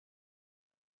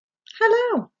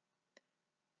Hello,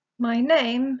 my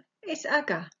name is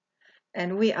Aga,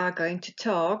 and we are going to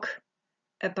talk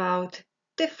about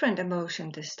different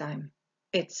emotion this time.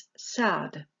 It's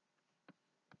sad.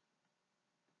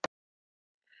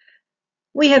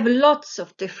 We have lots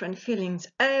of different feelings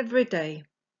every day.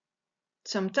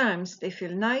 Sometimes they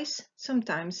feel nice,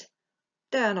 sometimes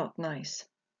they are not nice.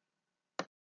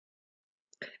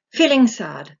 Feeling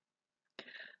sad.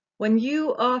 When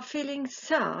you are feeling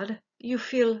sad, you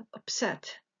feel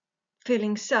upset.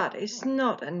 Feeling sad is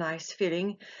not a nice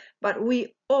feeling, but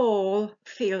we all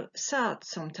feel sad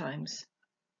sometimes.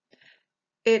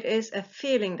 It is a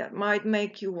feeling that might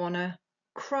make you wanna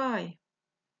cry.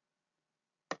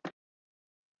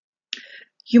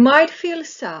 You might feel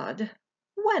sad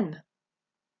when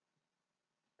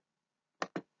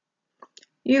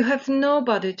you have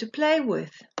nobody to play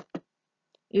with.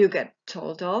 You get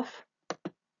told off.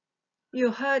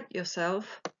 You hurt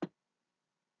yourself.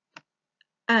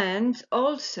 And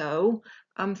also,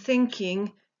 I'm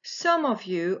thinking some of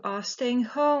you are staying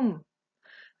home.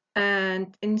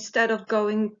 And instead of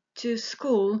going to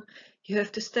school, you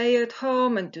have to stay at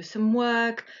home and do some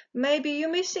work. Maybe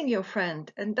you're missing your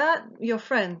friends, and that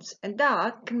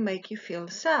can make you feel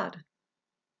sad.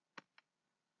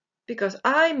 Because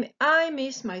I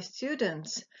miss my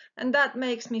students, and that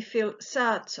makes me feel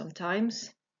sad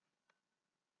sometimes.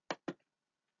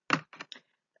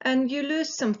 And you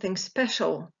lose something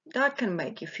special, that can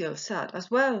make you feel sad as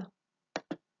well.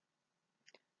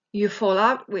 You fall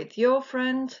out with your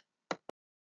friend.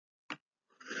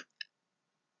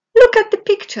 Look at the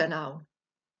picture now.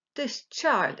 This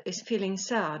child is feeling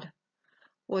sad.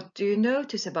 What do you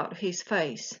notice about his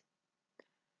face?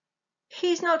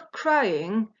 He's not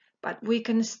crying, but we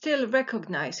can still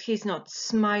recognize he's not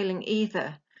smiling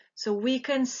either. So we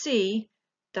can see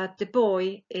that the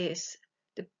boy is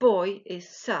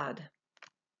sad.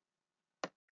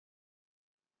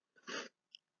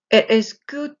 It is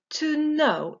good to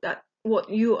know that what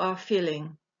you are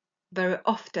feeling. Very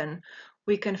often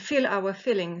we can feel our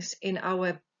feelings in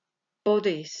our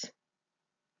bodies.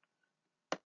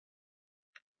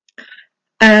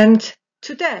 And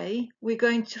today we're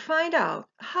going to find out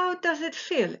how does it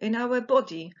feel in our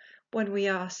body when we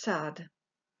are sad.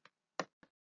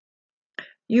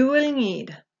 You will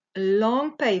need a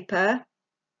long paper,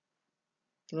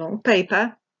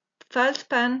 felt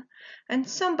pen, and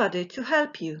somebody to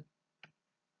help you.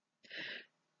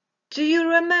 Do you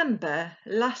remember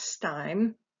last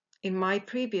time in my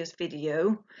previous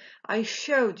video I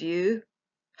showed you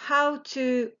how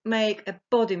to make a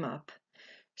body map?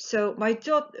 So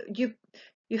you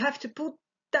have to put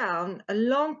down a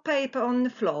long paper on the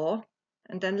floor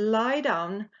and then lie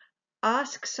down,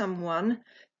 ask someone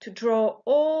to draw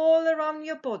all around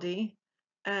your body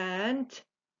and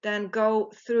then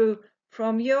go through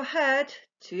from your head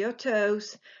to your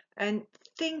toes and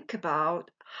think about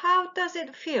how does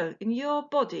it feel in your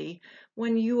body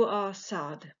when you are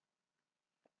sad.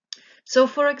 So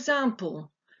for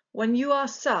example, when you are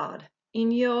sad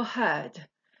in your head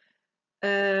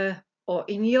or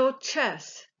in your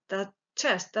chest,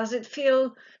 does it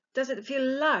feel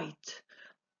light?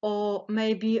 Or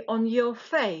maybe on your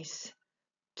face,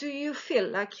 do you feel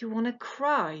like you want to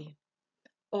cry?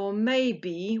 Or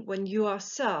maybe when you are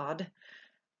sad,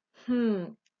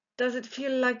 does it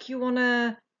feel like you want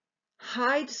to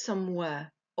hide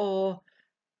somewhere? Or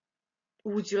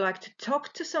would you like to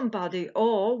talk to somebody?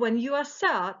 Or when you are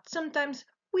sad, sometimes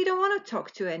we don't want to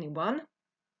talk to anyone,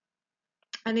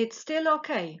 and it's still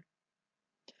okay.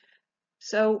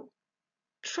 So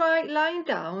try lying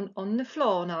down on the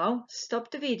floor now.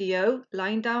 Stop the video,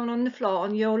 lying down on the floor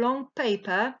on your long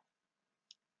paper.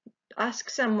 Ask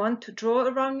someone to draw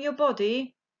around your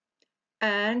body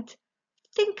and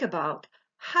think about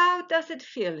how does it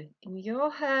feel in your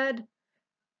head,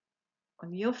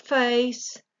 on your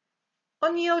face,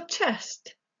 on your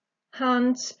chest,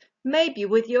 hands. Maybe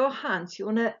with your hands you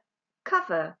want to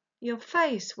cover your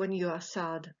face when you are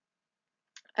sad.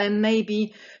 And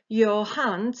maybe your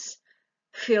hands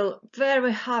feel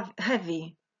very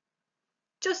heavy.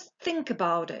 Just think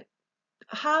about it.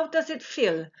 How does it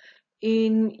feel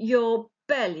in your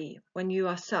belly when you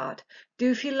are sad? Do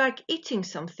you feel like eating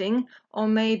something, or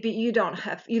maybe you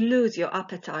lose your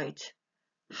appetite?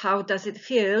 How does it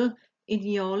feel in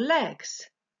your legs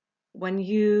when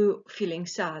you feeling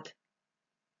sad?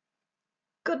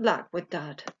 Good luck with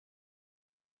that.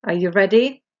 Are you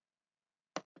ready?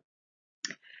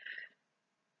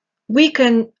 What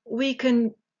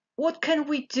can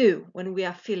we do when we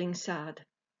are feeling sad?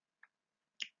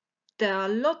 There are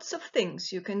lots of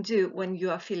things you can do when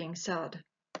you are feeling sad.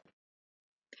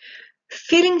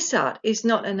 Feeling sad is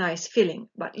not a nice feeling,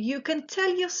 but you can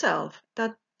tell yourself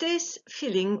that this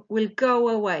feeling will go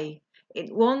away.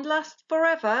 It won't last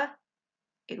forever.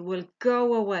 It will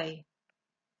go away.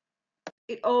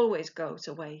 It always goes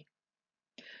away.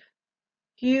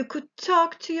 You could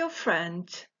talk to your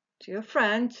friend,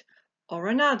 or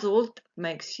an adult that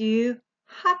makes you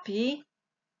happy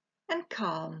and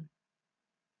calm.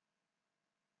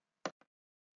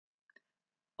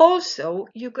 Also,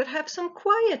 you could have some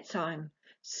quiet time.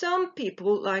 Some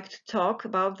people like to talk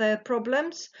about their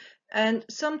problems, and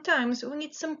sometimes we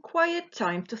need some quiet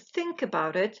time to think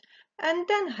about it and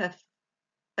then have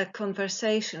a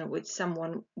conversation with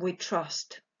someone we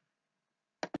trust.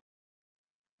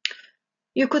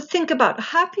 You could think about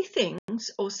happy things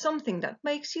or something that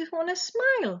makes you want to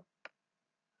smile.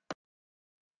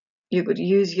 You could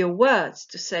use your words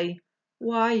to say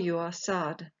why you are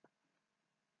sad.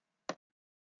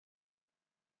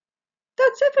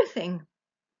 That's everything.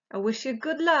 I wish you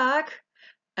good luck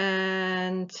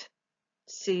and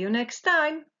see you next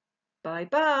time. Bye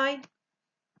bye.